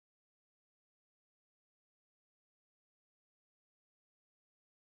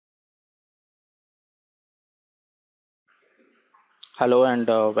Hello and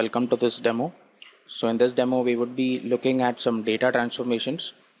welcome to this demo. So in this demo we would be looking at some data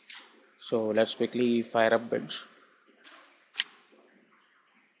transformations. So let's quickly fire up Bridge.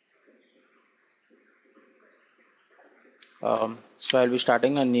 So I'll be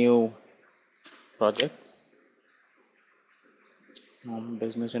starting a new project,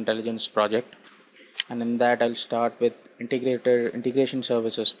 business intelligence project, and in that I'll start with integration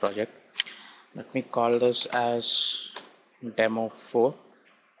services project. Let me call this as demo 4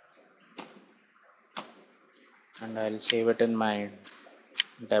 and I'll save it in my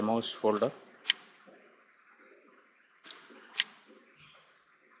demos folder.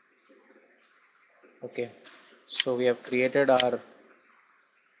 Okay, so we have created our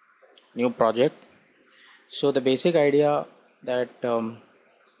new project. So the basic idea that will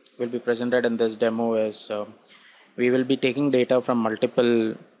be presented in this demo is we will be taking data from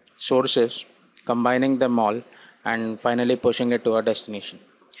multiple sources, combining them all, and finally pushing it to our destination.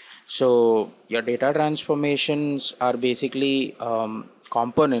 So your data transformations are basically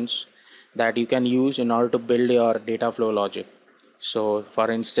components that you can use in order to build your data flow logic. So for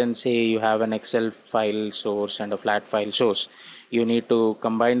instance, say you have an Excel file source and a flat file source. You need to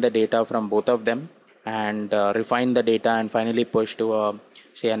combine the data from both of them and refine the data and finally push to a,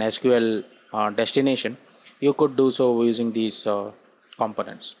 say an SQL destination. You could do so using these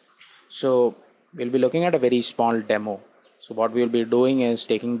components. So we'll be looking at a very small demo. So what we'll be doing is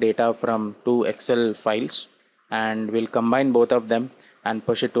taking data from two Excel files and we'll combine both of them and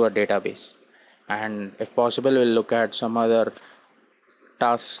push it to a database. And if possible, we'll look at some other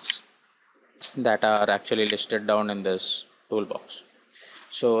tasks that are actually listed down in this toolbox.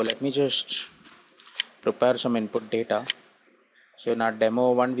 So let me just prepare some input data. So in our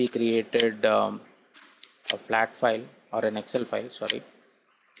demo one, we created a flat file or an Excel file, sorry.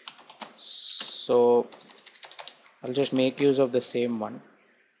 So I'll just make use of the same one.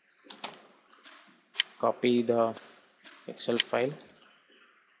 Copy the Excel file.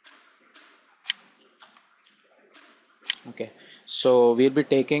 Okay, so we'll be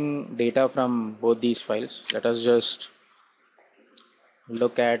taking data from both these files. Let us just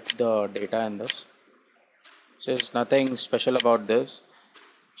look at the data in this. So there's nothing special about this,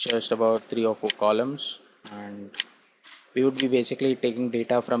 just about 3 or 4 columns, and we would be basically taking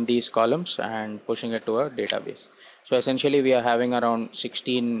data from these columns and pushing it to a database. So essentially we are having around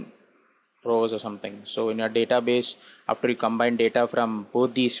 16 rows or something. So in your database, after you combine data from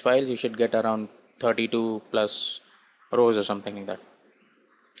both these files, you should get around 32 plus rows or something like that,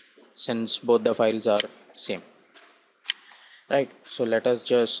 since both the files are same. Right, so let us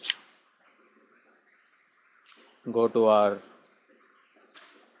just go to our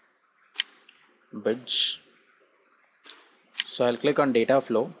bridge. So I'll click on data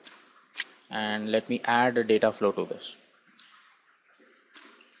flow and let me add a data flow to this.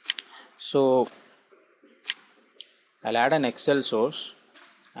 So I'll add an Excel source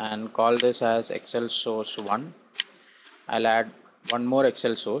and call this as Excel source 1. I'll add one more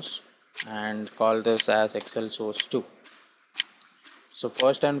Excel source and call this as Excel source 2. So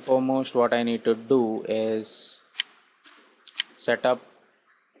first and foremost, what I need to do is set up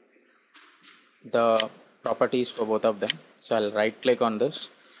the properties for both of them. So I'll right click on this,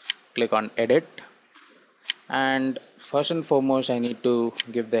 click on edit, and first and foremost I need to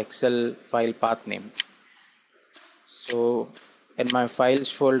give the Excel file path name. So in my files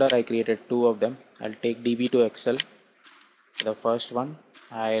folder I created 2 of them. I'll take db to Excel. The first one,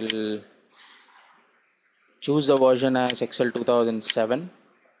 I'll choose the version as Excel 2007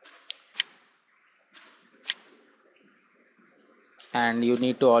 and you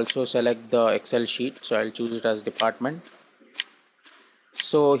need to also select the Excel sheet. So I'll choose it as department.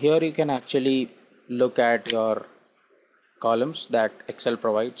 So here you can actually look at your columns that Excel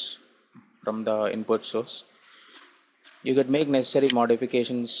provides from the input source. You could make necessary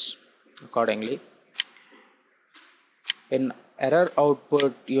modifications accordingly. In error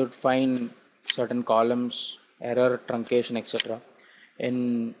output, you'd find certain columns, error, truncation, etc.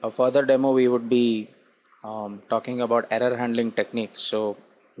 In a further demo, we would be talking about error handling techniques. So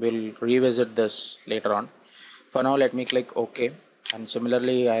we'll revisit this later on. For now, let me click OK. And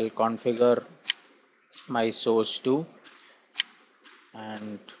similarly, I'll configure my source 2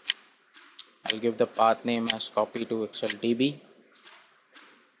 and I'll give the path name as copy to Excel DB.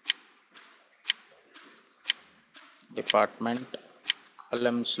 Department,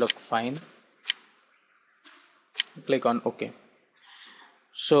 columns look fine. Click on OK.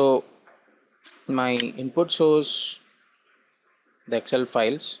 So my input source, the Excel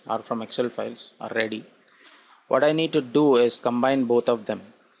files are from Excel files are ready. What I need to do is combine both of them.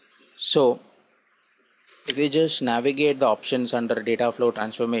 So If you just navigate the options under data flow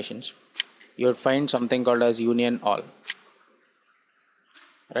transformations, you would find something called as union all,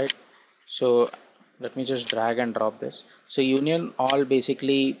 right? So let me just drag and drop this. So union all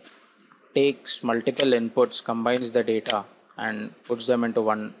basically takes multiple inputs, combines the data and puts them into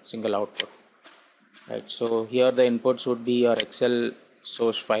one single output, right? So here the inputs would be your Excel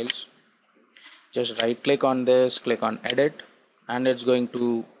source files. Just right click on this, click on edit, and it's going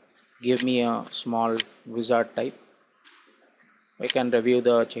to give me a small wizard type. We can review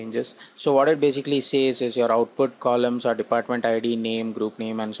the changes. So what it basically says is your output columns are department ID, name, group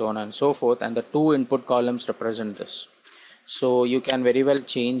name, and so on and so forth, and the two input columns represent this. So you can very well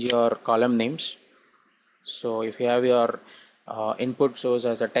change your column names. So if you have your input source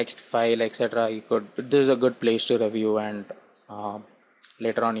as a text file, etc., you could, this is a good place to review, and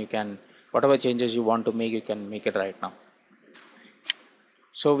later on you can, whatever changes you want to make, you can make it right now.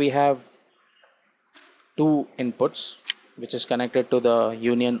 So we have two inputs which is connected to the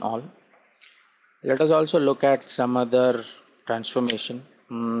union all. Let us also look at some other transformation.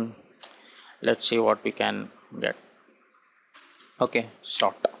 Let's see what we can get. Okay,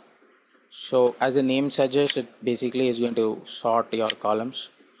 sort. So as the name suggests, it basically is going to sort your columns.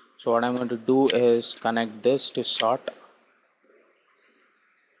 So what I'm going to do is connect this to sort.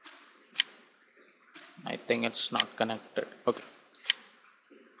 I think it's not connected. Okay,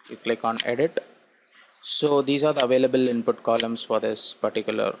 you click on edit. So these are the available input columns for this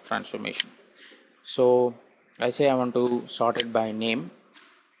particular transformation. So I say I want to sort it by name.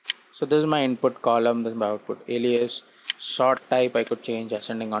 So this is my input column, this is my output. Alias, sort type I could change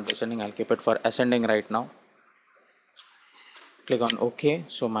ascending or descending. I'll keep it for ascending right now. Click on OK.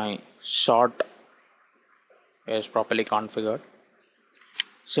 So my sort is properly configured.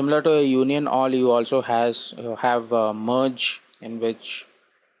 Similar to a union all, you also have a merge, in which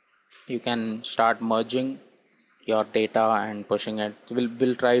you can start merging your data and pushing it.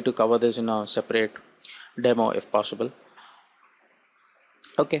 We'll try to cover this in a separate demo if possible.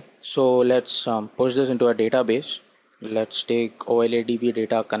 Okay, so let's push this into a database. Let's take OLADB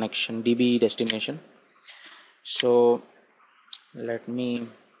data connection DB destination. So let me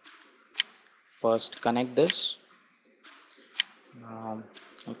first connect this.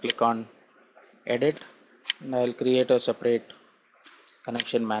 I'll click on edit, and I'll create a separate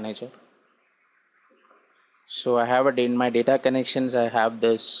connection manager. So I have in my data connections, I have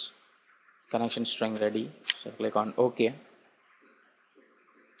this connection string ready. So click on OK,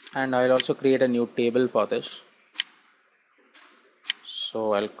 and I'll also create a new table for this.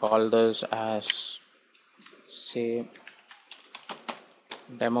 So I'll call this as, say,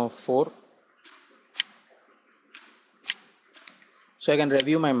 demo 4. So I can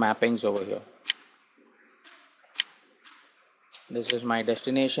review my mappings over here. This is my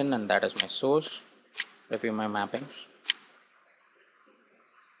destination and that is my source. Review my mappings.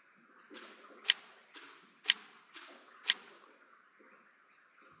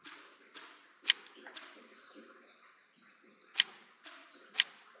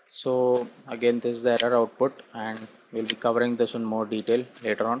 So again, this is the error output, and we'll be covering this in more detail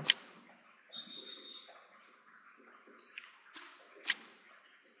later on.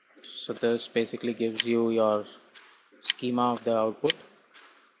 So this basically gives you your schema of the output.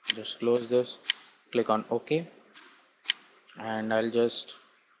 Just close this, click on OK, and I'll just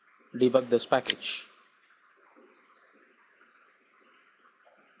debug this package.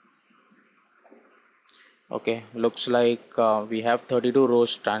 Okay, looks like we have 32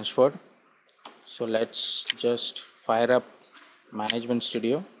 rows transferred. So let's just fire up Management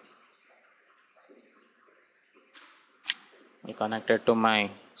Studio. I'll connect it to my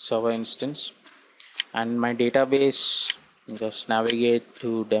server instance, and my database, just navigate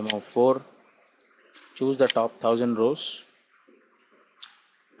to demo 4, choose the top 1000 rows,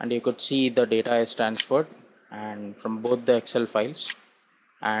 and you could see the data is transferred, and from both the Excel files,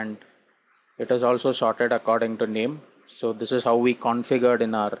 and it is also sorted according to name. So this is how we configured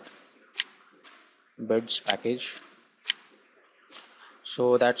in our bids package.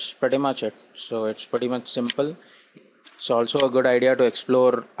 So that's pretty much it. So it's pretty much simple. It's also a good idea to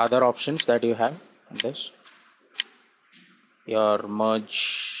explore other options that you have in this. Your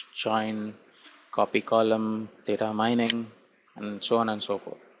merge, join, copy column, data mining, and so on and so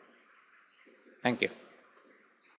forth. Thank you.